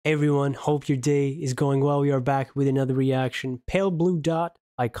Hey everyone, hope your day is going well. We are back with another reaction. Pale blue dot,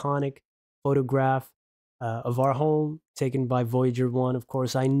 iconic photograph of our home taken by Voyager 1. Of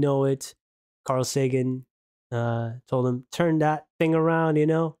course, I know it. Carl Sagan told him, turn that thing around, you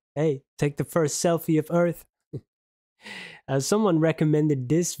know? Hey, take the first selfie of Earth. Someone recommended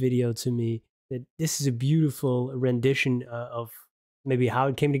this video to me. That this is a beautiful rendition of maybe how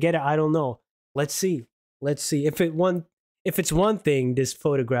it came together. I don't know. Let's see. Let's see if it's one thing. This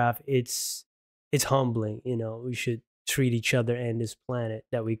photograph, it's humbling. You know, we should treat each other and this planet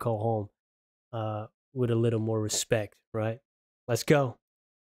that we call home with a little more respect, right? Let's go.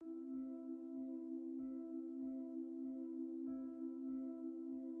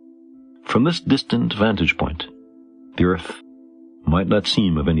 From this distant vantage point, the Earth might not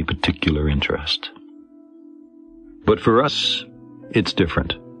seem of any particular interest. But for us, it's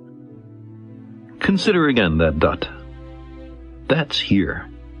different. Consider again that dot. That's here.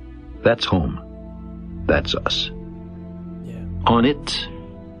 That's home. That's us. Yeah. On it,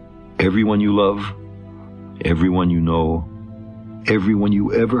 everyone you love, everyone you know, everyone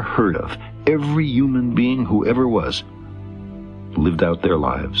you ever heard of, every human being who ever was, lived out their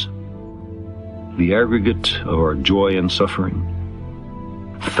lives. The aggregate of our joy and suffering,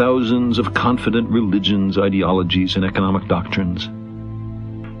 thousands of confident religions, ideologies, and economic doctrines,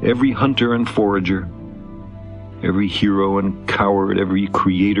 every hunter and forager, every hero and coward, every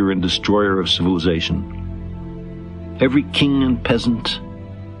creator and destroyer of civilization, every king and peasant,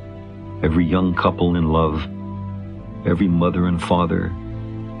 every young couple in love, every mother and father,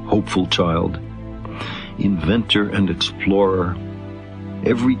 hopeful child, inventor and explorer,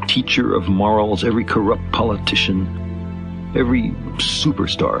 every teacher of morals, every corrupt politician, every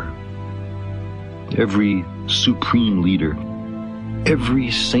superstar, every supreme leader, every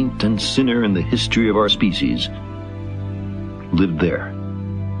saint and sinner in the history of our species lived there,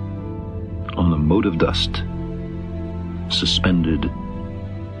 on a mote of dust, suspended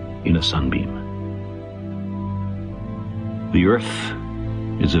in a sunbeam. The Earth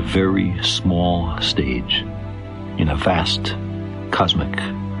is a very small stage in a vast cosmic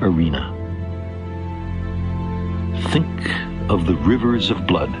arena. Think of the rivers of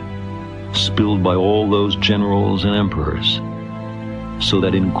blood spilled by all those generals and emperors, so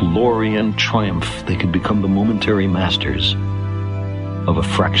that in glory and triumph they could become the momentary masters of a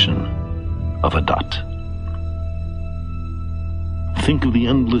fraction of a dot. Think of the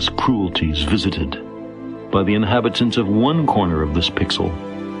endless cruelties visited by the inhabitants of one corner of this pixel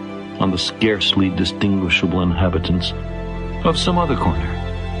on the scarcely distinguishable inhabitants of some other corner.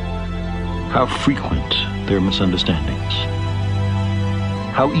 How frequent their misunderstandings.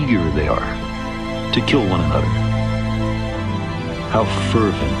 How eager they are to kill one another. How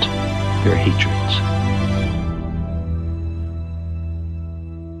fervent their hatreds.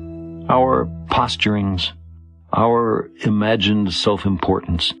 Our posturings, our imagined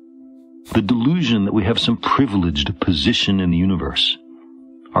self-importance, the delusion that we have some privileged position in the universe,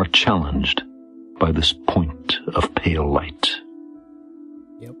 are challenged by this point of pale light.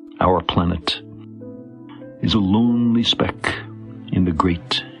 Yep. Our planet is a lonely speck in the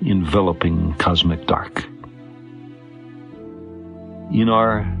great enveloping cosmic dark. In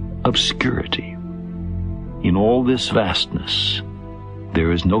our obscurity, in all this vastness,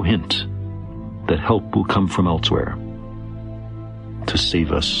 there is no hint that help will come from elsewhere to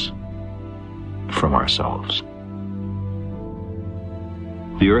save us from ourselves.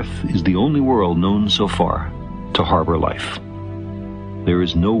 The Earth is the only world known so far to harbor life. There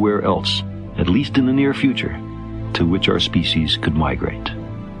is nowhere else, at least in the near future, to which our species could migrate.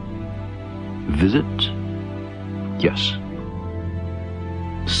 Visit? Yes.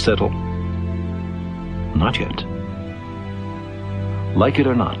 Settle? Not yet. Like it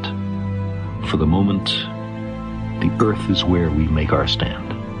or not, for the moment, the Earth is where we make our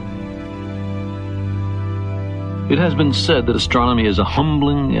stand. It has been said that astronomy is a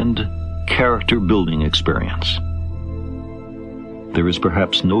humbling and character-building experience. There is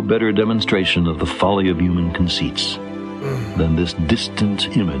perhaps no better demonstration of the folly of human conceits than this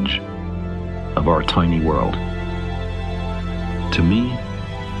distant image of our tiny world. To me,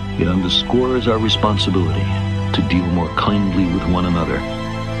 it underscores our responsibility to deal more kindly with one another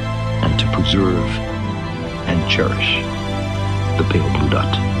and to preserve and cherish the pale blue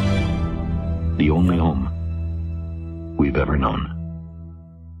dot, the only home we've ever known.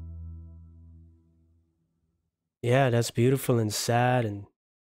 Yeah, that's beautiful and sad and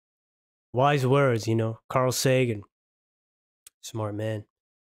wise words, you know. Carl Sagan, smart man.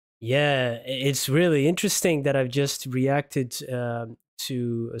 Yeah, it's really interesting that I've just reacted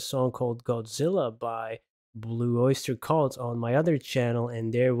to a song called Godzilla by Blue Oyster Cult on my other channel,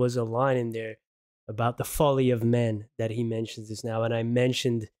 and there was a line in there about the folly of men that he mentions this now, and I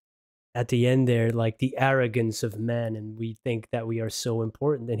mentioned at the end there like the arrogance of men, and we think that we are so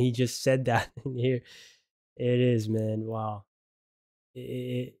important, and he just said that, and here it is, man. Wow,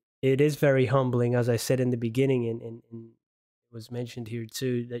 it is very humbling, as I said in the beginning, and it was mentioned here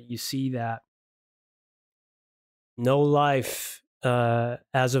too, that you see that no life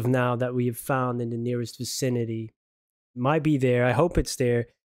as of now that we have found in the nearest vicinity might be there. I hope it's there.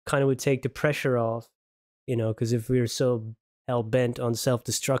 Kind of would take the pressure off, because if we are so hell bent on self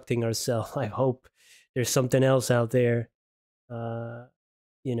destructing ourselves, I hope there's something else out there. Uh,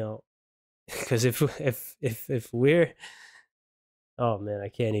 you know, because if we're, oh man, I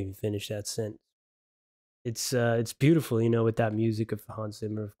can't even finish that sentence. It's beautiful, with that music of Hans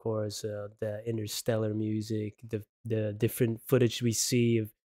Zimmer, of course, the interstellar music, the different footage we see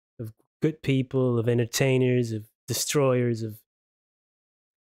of good people, of entertainers, of destroyers, of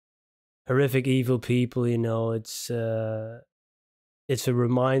horrific evil people. It's a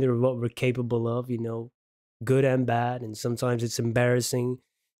reminder of what we're capable of, good and bad, and sometimes it's embarrassing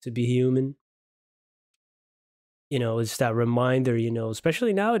to be human. It's that reminder,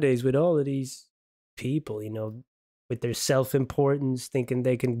 especially nowadays with all of these people, with their self importance, thinking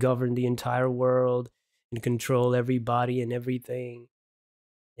they can govern the entire world and control everybody and everything.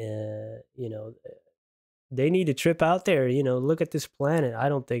 They need to trip out there, look at this planet. I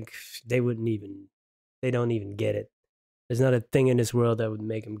don't think they don't even get it. There's not a thing in this world that would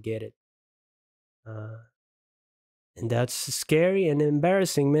make them get it. Uh, and that's scary and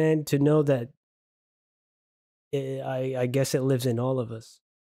embarrassing, man, to know that I guess it lives in all of us.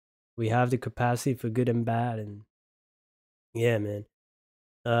 We have the capacity for good and bad, and yeah, man.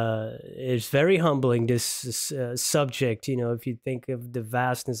 It's very humbling, this subject. If you think of the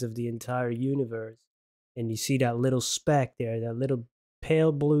vastness of the entire universe, and you see that little speck there, that little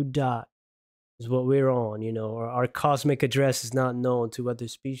pale blue dot, is what we're on. Our cosmic address is not known to other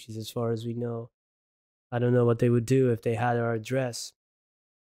species, as far as we know. I don't know what they would do if they had our address.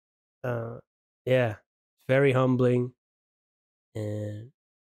 Uh, yeah, it's very humbling, and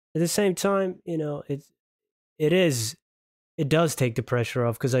at the same time, it is it does take the pressure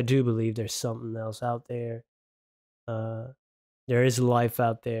off, because I do believe there's something else out there. Uh, there is life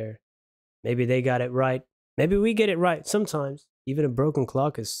out there. Maybe they got it right. Maybe we get it right sometimes. Even a broken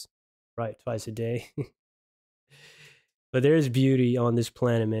clock is right twice a day. But there is beauty on this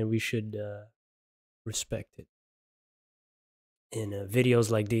planet, man. We should respect it. And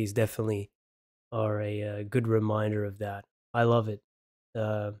videos like these definitely are a good reminder of that. I love it.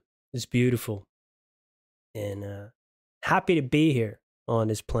 Uh, it's beautiful. And happy to be here on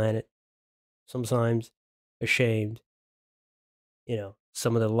this planet. Sometimes ashamed.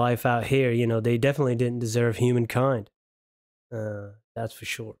 Some of the life out here, they definitely didn't deserve humankind. That's for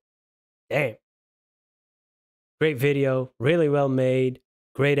sure. Damn. Great video, really well made,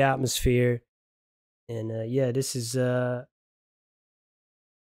 great atmosphere. And yeah, this is one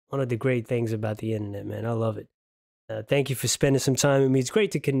of the great things about the internet, man. I love it. Thank you for spending some time with me. It's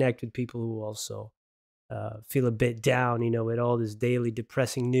great to connect with people who also feel a bit down, with all this daily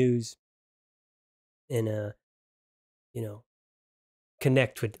depressing news. And,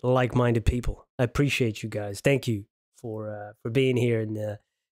 connect with like-minded people. I appreciate you guys. Thank you for being here and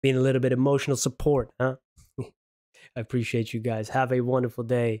being a little bit emotional support, huh? I appreciate you guys. Have a wonderful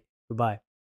day. Goodbye.